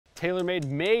TaylorMade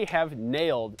may have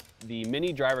nailed the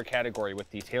mini driver category with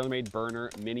the TaylorMade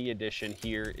BRNR Mini Edition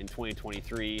here in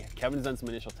 2023. Kevin's done some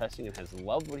initial testing and has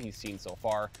loved what he's seen so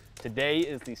far. Today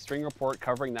is the string report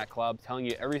covering that club, telling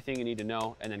you everything you need to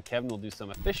know, and then Kevin will do some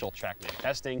official Trackman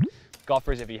testing.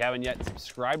 Golfers, if you haven't yet,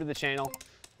 subscribe to the channel.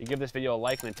 You give this video a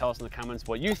like and then tell us in the comments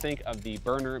what you think of the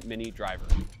BRNR Mini Driver.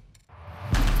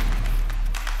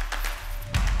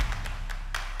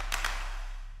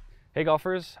 Hey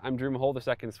golfers, I'm Drew Mahowald of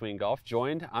Second Swing Golf,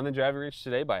 joined on the driving range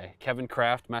today by Kevin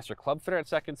Kraft, Master Club Fitter at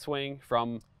Second Swing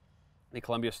from the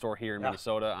Columbia store here in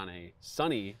Minnesota on a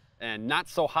sunny and not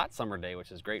so hot summer day, which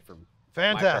is great for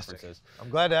my preferences. I'm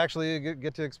glad to actually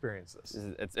get to experience this.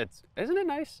 Isn't it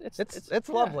nice? It's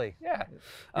lovely. Yeah.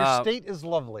 Your state is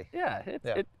lovely. Yeah.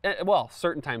 Well,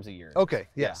 certain times a year. Okay.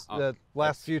 Yes. The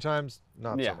last few times,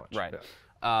 not so much. Right.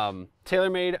 Yeah.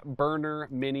 TaylorMade BRNR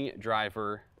Mini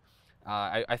Driver.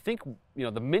 I think, you know,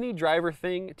 the mini driver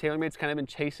thing, TaylorMade's kind of been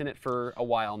chasing it for a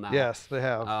while now. Yes, they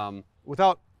have.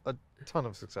 Without a ton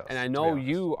of success. And I know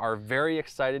you are very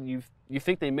excited. You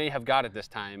think they may have got it this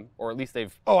time, or at least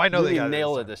they've really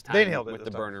nailed it this time. They nailed it with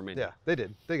the BRNR Mini. Yeah, they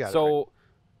did. They got it. So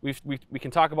we can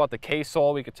talk about the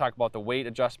K-sole. We could talk about the weight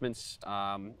adjustments,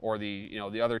 or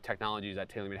the other technologies that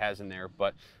TaylorMade has in there.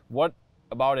 But what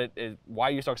about it is why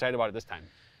are you so excited about it this time?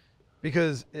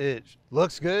 Because it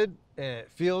looks good, and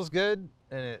it feels good,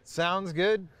 and it sounds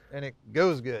good, and it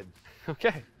goes good.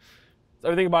 Okay. So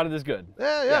everything about it is good.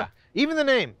 Yeah. Even the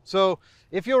name. So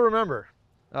if you'll remember,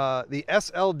 the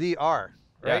SLDR, right?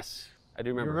 Yes, I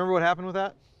do remember. You remember what happened with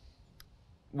that?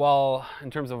 Well, in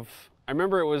terms of, I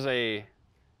remember it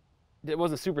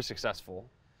wasn't super successful.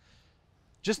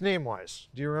 Just name-wise.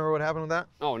 Do you remember what happened with that?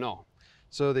 Oh, no.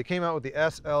 So they came out with the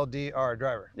SLDR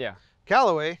driver. Yeah.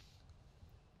 Callaway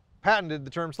patented the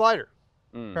term slider,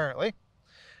 apparently.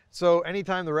 So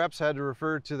anytime the reps had to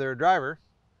refer to their driver,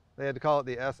 they had to call it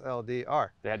the SLDR.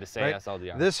 They had to say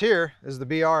SLDR. This here is the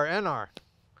BRNR.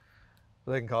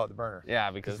 So they can call it the BRNR. Yeah,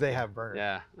 because they have BRNR.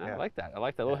 Yeah, I like that. I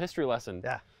like that little history lesson.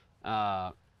 Yeah.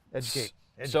 Educate.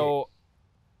 So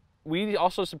we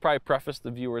also should probably preface the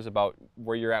viewers about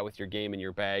where you're at with your game and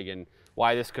your bag and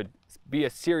why this could be a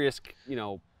serious,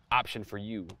 option for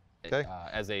you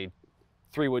as a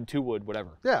 3-wood, 2-wood,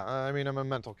 whatever. Yeah, I mean, I'm a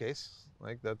mental case.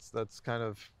 Like that's kind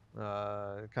of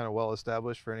well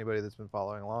established for anybody that's been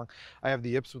following along. I have the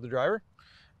yips with the driver,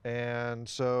 and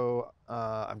so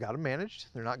I've got them managed.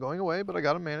 They're not going away, but I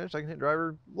got them managed. I can hit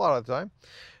driver a lot of the time,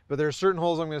 but there are certain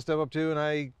holes I'm going to step up to, and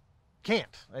I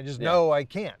can't. I just know I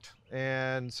can't.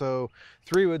 And so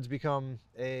 3-woods become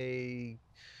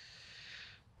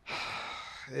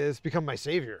it's become my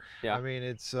savior. Yeah. I mean,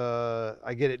 it's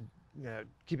I get it.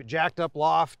 Keep it jacked up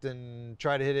loft and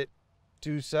try to hit it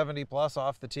 270 plus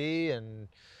off the tee, and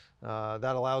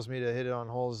that allows me to hit it on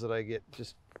holes that I get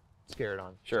just scared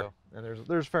on. Sure. So, and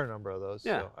there's a fair number of those.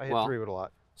 Yeah. So I hit 3-wood a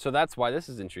lot. So that's why this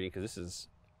is intriguing, because this is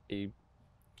a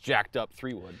jacked up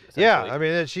 3-wood. Yeah, I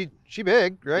mean she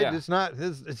big, right? Yeah.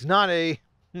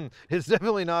 It's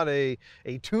definitely not a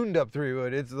tuned up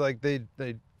 3-wood. It's like they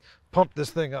pumped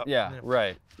this thing up. Yeah.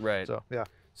 Right. So yeah.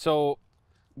 So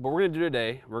what we're gonna do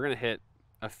today, we're gonna hit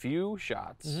a few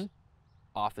shots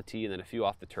off the tee and then a few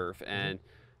off the turf, and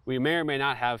we may or may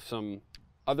not have some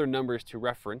other numbers to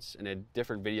reference in a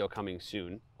different video coming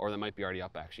soon, or that might be already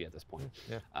up actually at this point.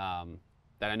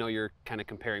 That I know you're kind of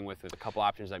comparing with a couple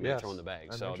options that I'm gonna throw in the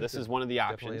bag. So this is one of the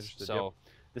options. So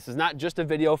this is not just a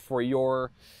video for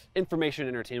your information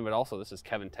and entertainment, but also this is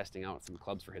Kevin testing out some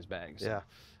clubs for his bags. So,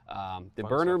 the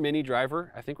BRNR Mini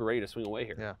Driver, I think we're ready to swing away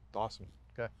here. Yeah, awesome.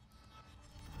 Okay.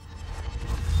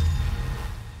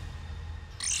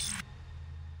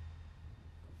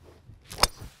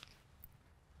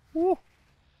 Woo.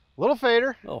 Little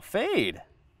fader. Little fade.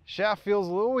 Shaft feels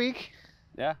a little weak.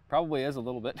 Yeah, probably is a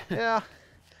little bit. Yeah.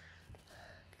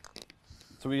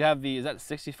 So we have is that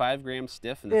 65 gram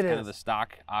stiff, and that's kind of the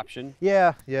stock option?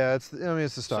 Yeah, it's the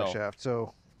stock shaft.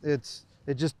 So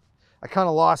I kind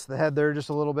of lost the head there just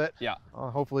a little bit. Yeah.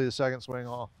 Hopefully the second swing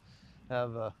I'll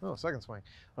have, second swing.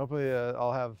 Hopefully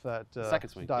I'll have that second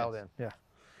swing dialed in. Yeah. And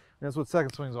that's what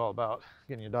second swing's all about,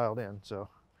 getting you dialed in, so.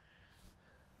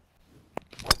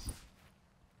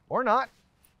 Or not.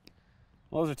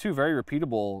 Well, those are two very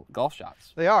repeatable golf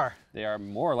shots. They are. They are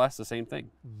more or less the same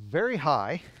thing. Very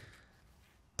high.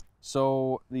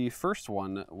 So the first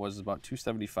one was about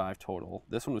 275 total.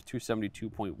 This one was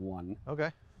 272.1.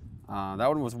 Okay. That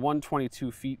one was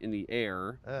 122 feet in the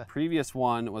air. Previous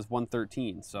one was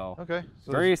 113. So okay.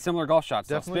 So very similar golf shots.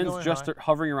 Definitely spins just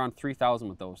hovering around 3,000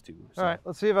 with those two. So. All right.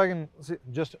 Let's see if I can see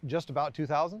just about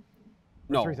 2,000.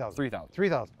 No, 3,000. 3,000.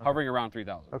 3,000. Okay. Hovering around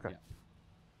 3,000. Okay. Yeah.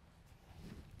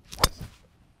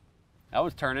 That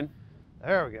was turning.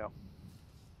 There we go.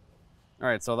 All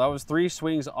right, so that was 3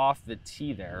 swings off the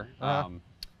tee there.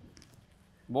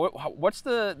 What's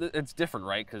it's different,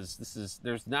 right? Because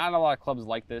there's not a lot of clubs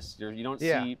like this. You don't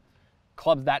see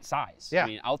clubs that size. I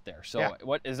mean, out there. So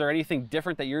what is there anything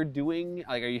different that you're doing?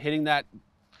 Like, are you hitting that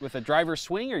with a driver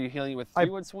swing, or are you hitting it with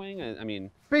 3-wood swing? I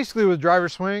mean, basically with driver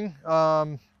swing.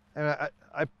 And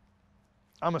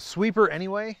I'm a sweeper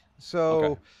anyway,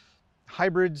 so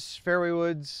hybrids, fairway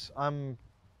woods, I'm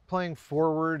playing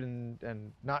forward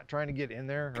and not trying to get in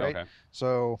there, right? Okay.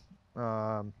 So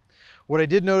what I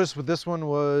did notice with this one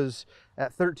was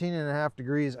at 13.5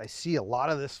 degrees, I see a lot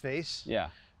of this face. Yeah.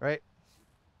 Right?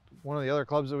 One of the other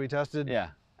clubs that we tested. Yeah.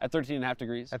 At 13.5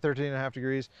 degrees? At 13.5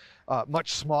 degrees.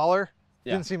 Much smaller.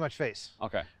 Yeah. Didn't see much face.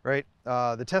 Okay. Right?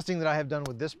 The testing that I have done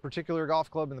with this particular golf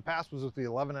club in the past was with the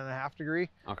 11.5 degree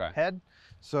head.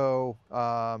 So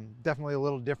definitely a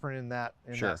little different in that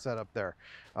setup there.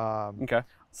 Okay.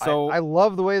 So I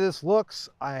love the way this looks.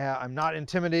 I'm not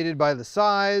intimidated by the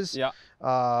size. Yeah.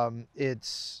 I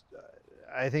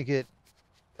think it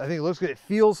looks good. It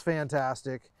feels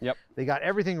fantastic. Yep. They got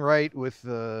everything right with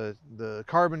the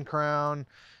carbon crown,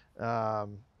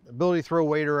 ability to throw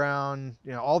weight around,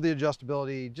 all the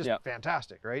adjustability, just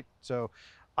fantastic, right? So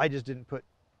I just didn't put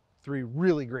 3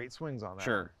 really great swings on that.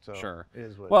 Sure, So sure. It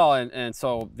is what well, and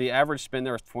so the average spin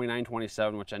there was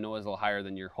 29.27, which I know is a little higher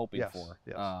than you're hoping for.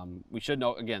 Yes. We should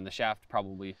know, again, the shaft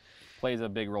probably plays a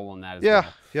big role in that as well.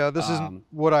 Yeah, this isn't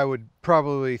what I would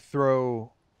probably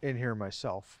throw in here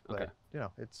myself, but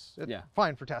it's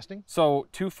fine for testing. So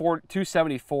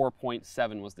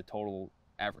 274.7 was the total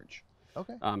average.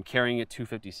 Okay. Carrying it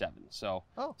 257. So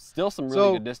still some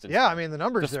really good distance. Yeah, I mean the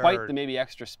numbers despite the maybe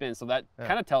extra spin. So that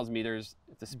kind of tells me if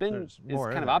the spin is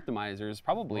kind of optimized, there's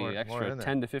probably extra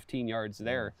 10 to 15 yards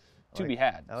there to be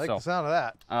had. I like the sound of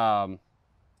that.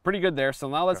 Pretty good there. So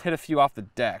now let's hit a few off the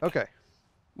deck. Okay.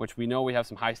 Which we know we have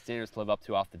some high standards to live up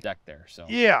to off the deck there. So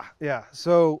yeah.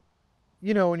 So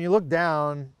when you look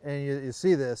down and you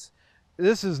see this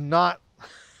is not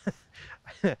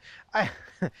I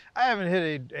haven't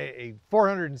hit a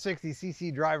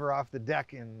 460cc driver off the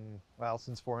deck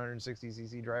since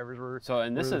 460cc drivers were. So,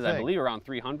 and this is, I believe, around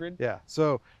 300. Yeah.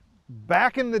 So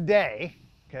back in the day,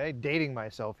 dating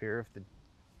myself here, if the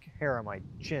hair on my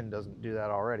chin doesn't do that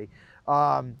already,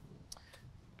 I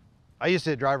used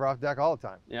to hit driver off deck all the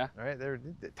time. Yeah. Right. They're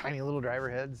tiny little driver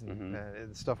heads, and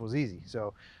the stuff was easy.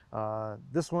 So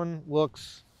this one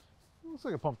looks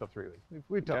like a pumped up 3-wood.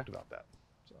 We've talked about that.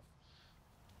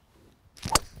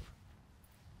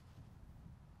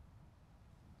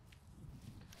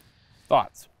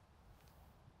 Thoughts?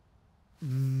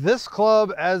 This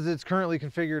club, as it's currently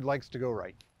configured, likes to go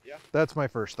right. Yeah. That's my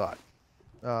first thought.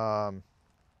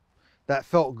 That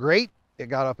felt great. It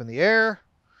got up in the air.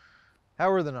 How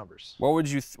were the numbers? What would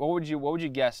you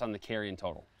guess on the carry in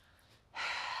total?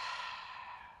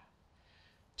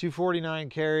 249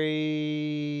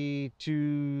 carry,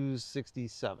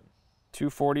 267.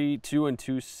 242 and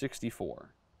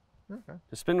 264. Okay.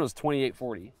 The spin was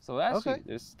 2840, so that's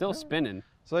it's still spinning.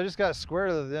 So I just got to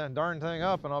square the darn thing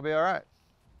up, and I'll be all right.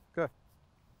 Good.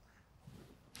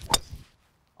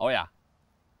 Oh yeah.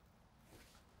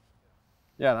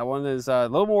 Yeah, that one is a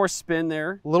little more spin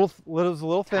there. It was a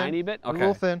little thin. Tiny bit. Okay. A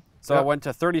little thin. So I went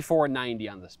to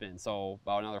 34.90 on the spin, so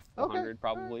about another 400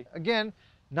 probably. Again,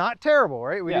 not terrible,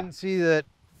 right? We didn't see that.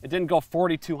 It didn't go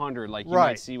 4,200 like you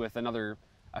might see with a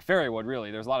fairway wood.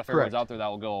 Really, there's a lot of fairways out there that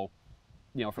will go,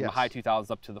 from the high 2000s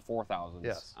up to the 4000s.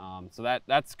 Yes. So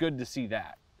that's good to see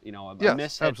that. A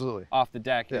miss hit off the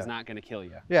deck is not going to kill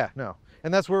you. Yeah, no.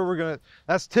 And that's where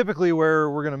that's typically where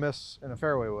we're gonna miss in a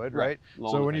fairway wood, right?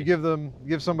 So when you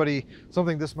give somebody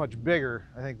something this much bigger,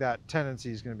 I think that tendency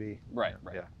is gonna be right.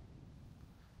 Yeah.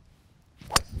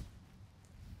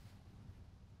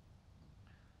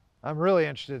 I'm really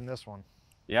interested in this one.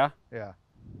 Yeah? Yeah.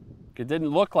 It didn't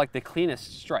look like the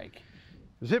cleanest strike.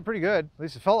 It was hit pretty good. At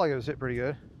least it felt like it was hit pretty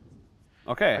good.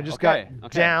 Okay. I just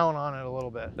got down on it a little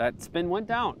bit. That spin went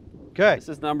down. Okay. This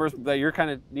is numbers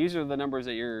that these are the numbers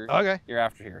that you're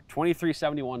after here.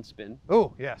 2371 spin.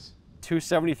 Oh, yes.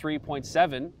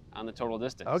 273.7 on the total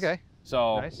distance. Okay.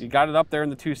 So you got it up there in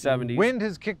the 270s. Wind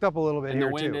has kicked up a little bit and here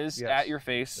the wind too. is at your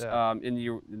face. Yeah.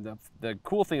 The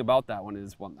cool thing about that one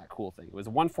is it was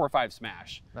a 145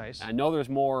 smash. Nice. And I know there's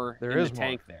more in the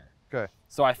tank there. Okay.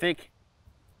 So I think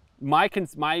my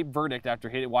verdict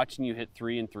after watching you hit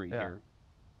 3 and 3 here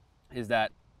is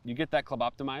that you get that club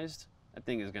optimized, that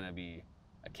thing is going to be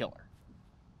a killer.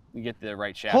 You get the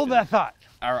right shaft. Hold that thought.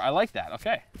 I like that.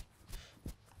 Okay.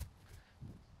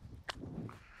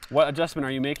 What adjustment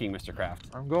are you making, Mr. Kraft?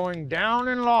 I'm going down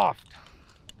in loft.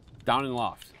 Down in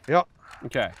loft. Yep.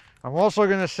 Okay. I'm also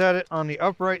going to set it on the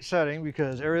upright setting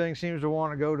because everything seems to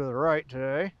want to go to the right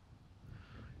today.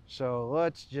 So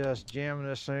let's just jam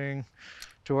this thing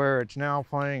to where it's now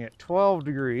playing at 12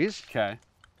 degrees. Okay.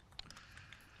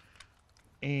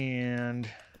 And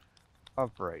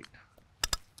upright.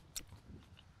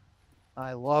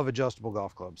 I love adjustable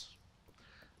golf clubs.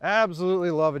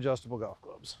 Absolutely love adjustable golf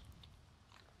clubs.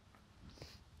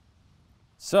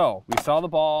 So we saw the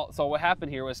ball. So what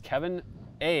happened here was Kevin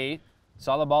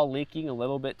saw the ball leaking a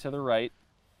little bit to the right,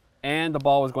 and the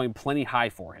ball was going plenty high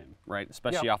for him, right?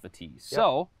 Especially off the tee.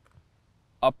 So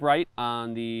upright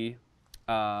on the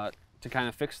to kind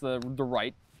of fix the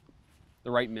right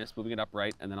miss, moving it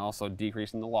upright, and then also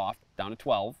decreasing the loft down to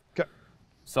 12. Okay.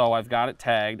 So I've got it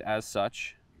tagged as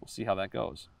such. We'll see how that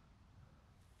goes.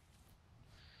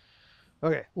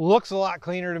 Okay, looks a lot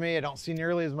cleaner to me. I don't see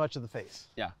nearly as much of the face.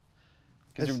 Yeah.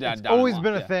 It's always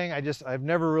been a thing. I've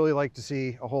never really liked to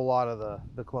see a whole lot of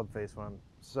the club face when I'm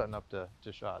setting up to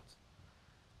shots.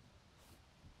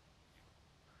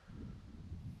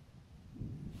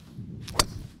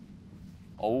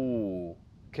 Oh.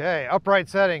 Okay, upright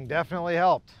setting definitely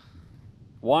helped.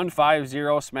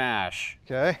 150 smash.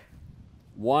 Okay.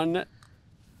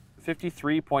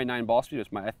 153.9 ball speed, which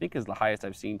I think is the highest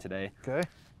I've seen today. Okay.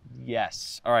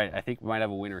 Yes. All right, I think we might have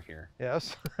a winner here.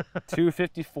 Yes.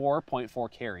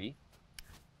 254.4 carry.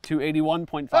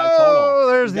 281.5 total. Oh,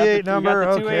 there's the 8 number. We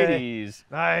got the Okay. 280s.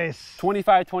 Nice.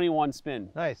 25-21 spin.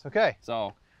 Nice. Okay.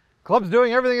 So. Club's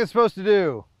doing everything it's supposed to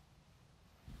do.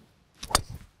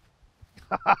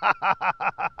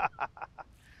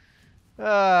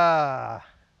 You're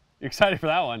excited for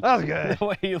that one. That was good. The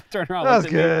way you turn around. That was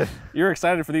good. You're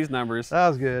excited for these numbers. That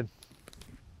was good.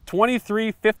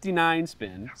 23.59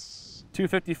 spin. Yes.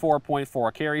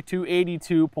 254.4 carry.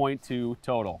 282.2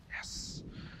 total. Yes.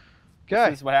 Okay.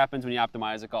 This is what happens when you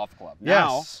optimize a golf club. Yes.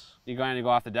 Now, you going to go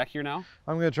off the deck here now?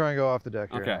 I'm going to try and go off the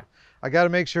deck here. Okay. Now. I got to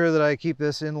make sure that I keep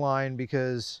this in line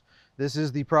because this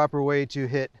is the proper way to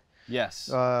hit Yes.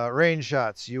 range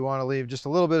shots. You want to leave just a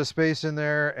little bit of space in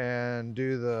there and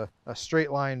do a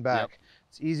straight line back. Yep.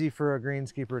 It's easy for a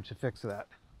greenskeeper to fix that.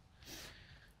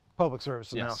 Public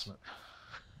service announcement.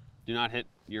 Do not hit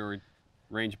your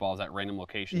range balls at random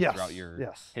locations throughout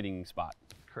your hitting spot.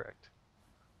 Correct.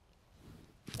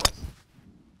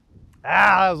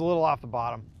 Ah, that was a little off the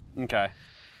bottom. Okay.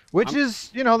 Which is,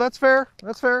 you know, that's fair.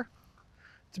 That's fair.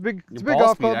 It's a big, your big ball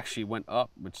golf speed club. actually went up,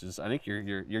 which is, I think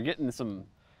you're getting some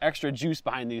extra juice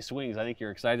behind these swings. I think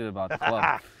you're excited about the club.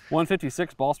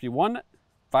 156 ball speed,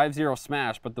 150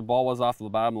 smash, but the ball was off the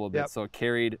bottom a little bit, so it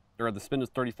carried, or the spin was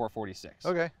 34.46.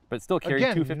 Okay. But it still carried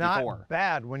 254. Not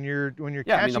bad when you're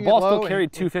catching I mean, the ball still low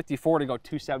carried 254 to go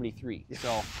 273.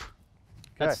 So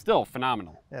that's still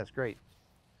phenomenal. Yeah, it's great.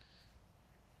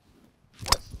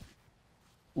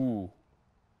 Ooh.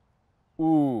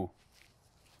 Ooh.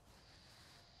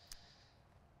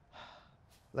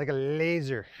 Like a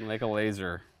laser. Like a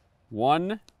laser.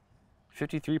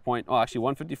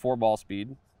 154 ball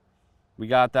speed. We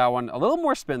got that one, a little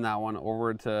more spin that one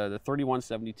over to the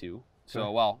 3172.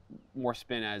 So, well, more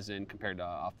spin as in compared to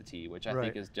off the tee, which I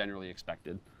think is generally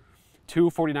expected.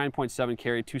 249.7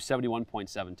 carry,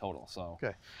 271.7 total. So.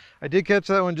 Okay. I did catch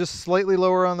that one just slightly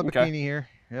lower on the bikini here.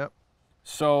 Yep.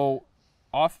 So,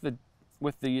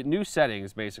 with the new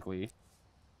settings, basically,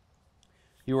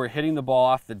 you were hitting the ball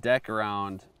off the deck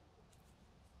around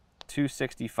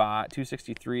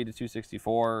 263 to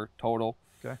 264 total.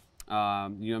 Okay.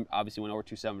 You obviously went over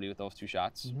 270 with those two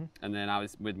shots. And then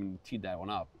obviously when you teed that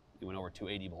one up, you went over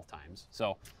 280 both times.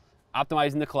 So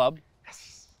optimizing the club.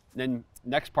 Yes. Then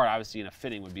next part, obviously, in a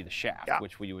fitting would be the shaft,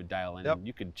 which you would dial in. And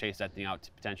you could chase that thing out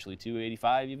to potentially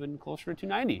 285, even closer to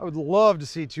 290. I would love to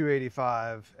see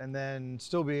 285 and then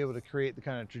still be able to create the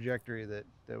kind of trajectory that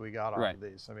we got off of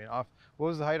these. I mean, what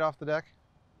was the height off the deck?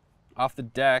 Off the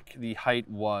deck, the height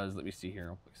was, let me see here,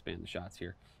 I'll expand the shots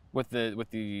here. With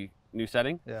the new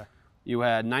setting, you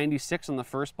had 96 on the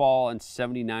first ball and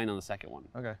 79 on the second one.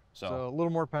 Okay, so a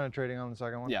little more penetrating on the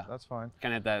second one. Yeah, that's fine.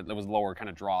 Kind of that was lower kind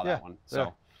of draw that one.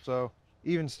 So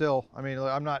even still, I mean,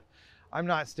 I'm not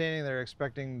standing there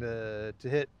expecting to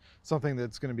hit something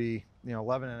that's going to be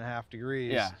 11.5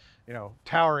 degrees. Yeah.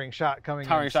 Towering shot coming.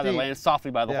 Towering shot that lands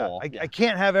softly by the hole. I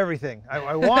can't have everything.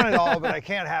 I want it all, but I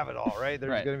can't have it all. Right?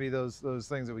 There's going to be those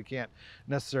things that we can't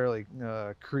necessarily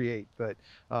create. But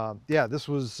yeah, this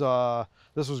was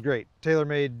great.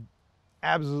 TaylorMade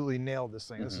absolutely nailed this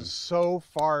thing. This is so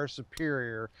far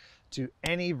superior to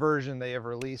any version they have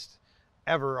released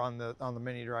ever on the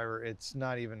Mini Driver. It's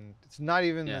not even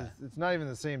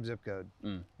the same zip code.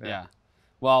 Yeah.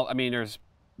 Well, I mean, there's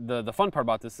the fun part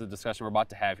about this, the discussion we're about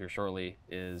to have here shortly,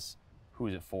 is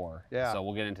who's it for. Yeah. So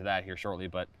we'll get into that here shortly,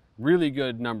 but really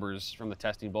good numbers from the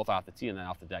testing, both off the tee and then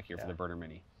off the deck here for the BRNR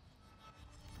Mini.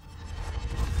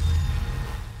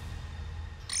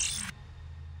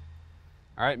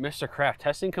 All right, Mr. Kraft,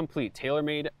 testing complete.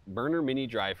 TaylorMade BRNR Mini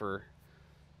Driver.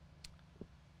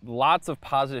 Lots of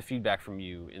positive feedback from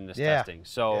you in this testing.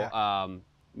 So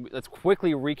let's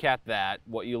quickly recap that,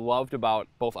 what you loved about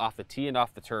both off the tee and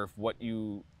off the turf, what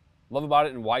you love about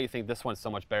it, and why you think this one's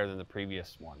so much better than the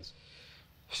previous ones.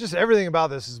 It's just everything about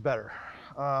this is better.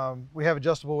 We have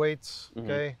adjustable weights,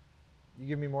 okay? You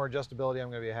give me more adjustability, I'm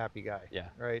gonna be a happy guy,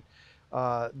 right?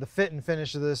 The fit and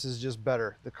finish of this is just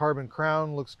better. The carbon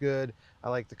crown looks good. I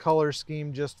like the color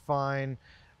scheme just fine.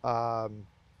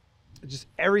 Just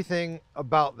everything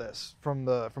about this, from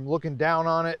looking down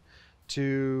on it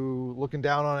to looking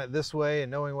down on it this way and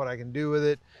knowing what I can do with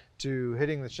it to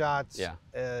hitting the shots.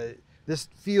 This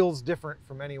feels different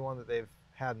from any one that they've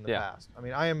had in the past. I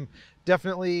mean, I am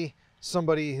definitely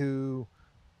somebody who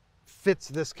fits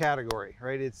this category,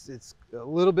 right? It's a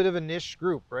little bit of a niche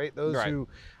group, right? Those who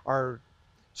are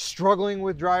struggling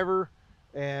with driver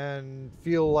and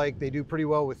feel like they do pretty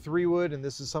well with 3-wood, and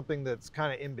this is something that's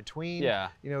kind of in between. You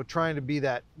know, trying to be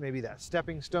that, maybe that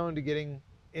stepping stone to getting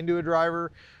into a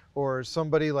driver, or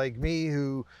somebody like me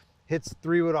who hits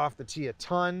 3-wood off the tee a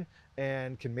ton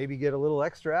and can maybe get a little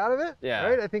extra out of it.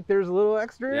 Right? I think there's a little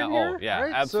extra in here.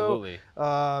 Right? Absolutely.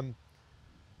 So,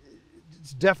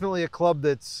 it's definitely a club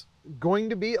that's going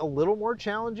to be a little more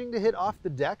challenging to hit off the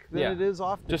deck than it is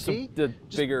off the tee.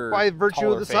 Just bigger, by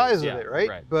virtue of the size of it, right?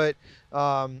 Right. But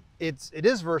it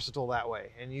is versatile that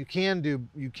way, and you can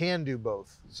do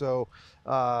both. So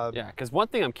yeah, because one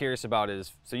thing I'm curious about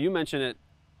is, so you mention it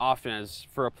often as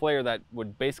for a player that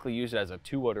would basically use it as a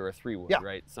 2-wood or a 3-wood,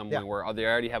 right? Someone where they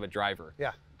already have a driver.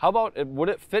 How about, would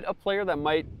it fit a player that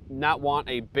might not want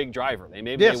a big driver?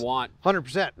 They want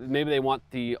 100%. Maybe they want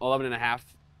the 11.5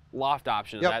 loft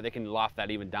option of that. They can loft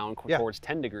that even down towards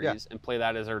 10 degrees and play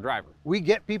that as their driver. We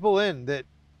get people in that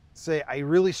say, I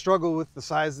really struggle with the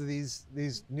size of these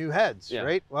new heads,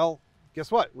 right? Well, guess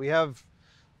what? We have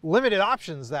limited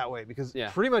options that way, because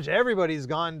pretty much everybody's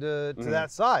gone to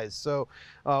that size. So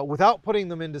without putting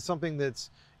them into something that's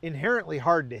inherently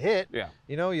hard to hit,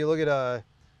 you know, you look at a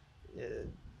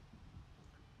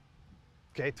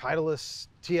Titleist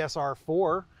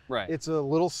TSR4, it's a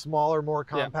little smaller, more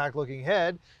compact looking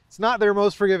head. It's not their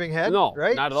most forgiving head,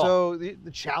 right? Not at all. So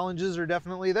the challenges are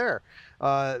definitely there.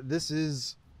 This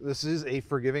is a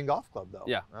forgiving golf club, though.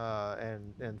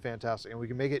 And fantastic. And we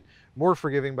can make it more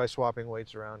forgiving by swapping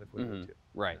weights around if we need to.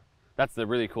 Right. That's the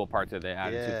really cool part that they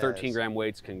added. So 13-gram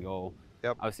weights can go.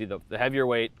 Obviously, the heavier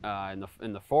weight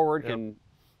in the forward can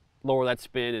lower that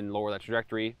spin and lower that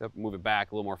trajectory. Move it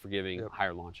back, a little more forgiving,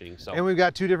 higher launching. So. And we've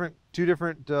got two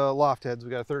different loft heads.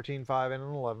 We've got a 13.5 and an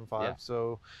 11.5.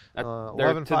 So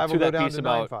 11.5 will go down to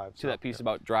 9.5. To that piece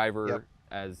about driver,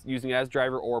 as using it as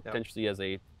driver or potentially as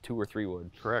a 2 or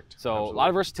 3-wood. Correct. So a lot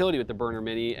of versatility with the BRNR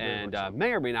Mini, and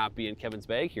may or may not be in Kevin's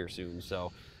bag here soon.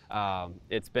 So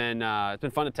it's been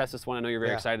fun to test this one. I know you're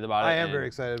very excited about it. I am very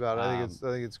excited about it. I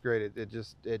think it's great.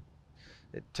 It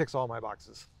ticks all my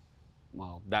boxes.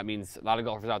 Well, that means a lot of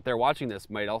golfers out there watching this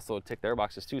might also tick their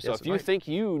boxes too. So if you think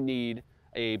you need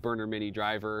a BRNR Mini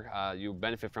driver, you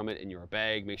benefit from it in your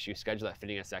bag, make sure you schedule that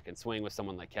fitting a second swing with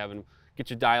someone like Kevin. Get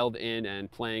you dialed in and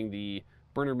playing the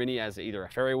BRNR Mini as either a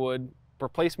fairway wood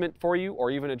replacement for you or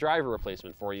even a driver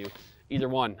replacement for you. Either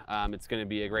one, it's going to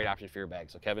be a great option for your bag.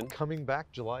 So Kevin. Coming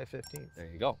back July 15th. There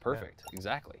you go. Perfect.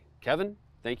 Exactly. Kevin,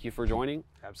 thank you for joining.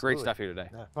 Absolutely. Great stuff here today.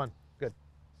 Fun. Good.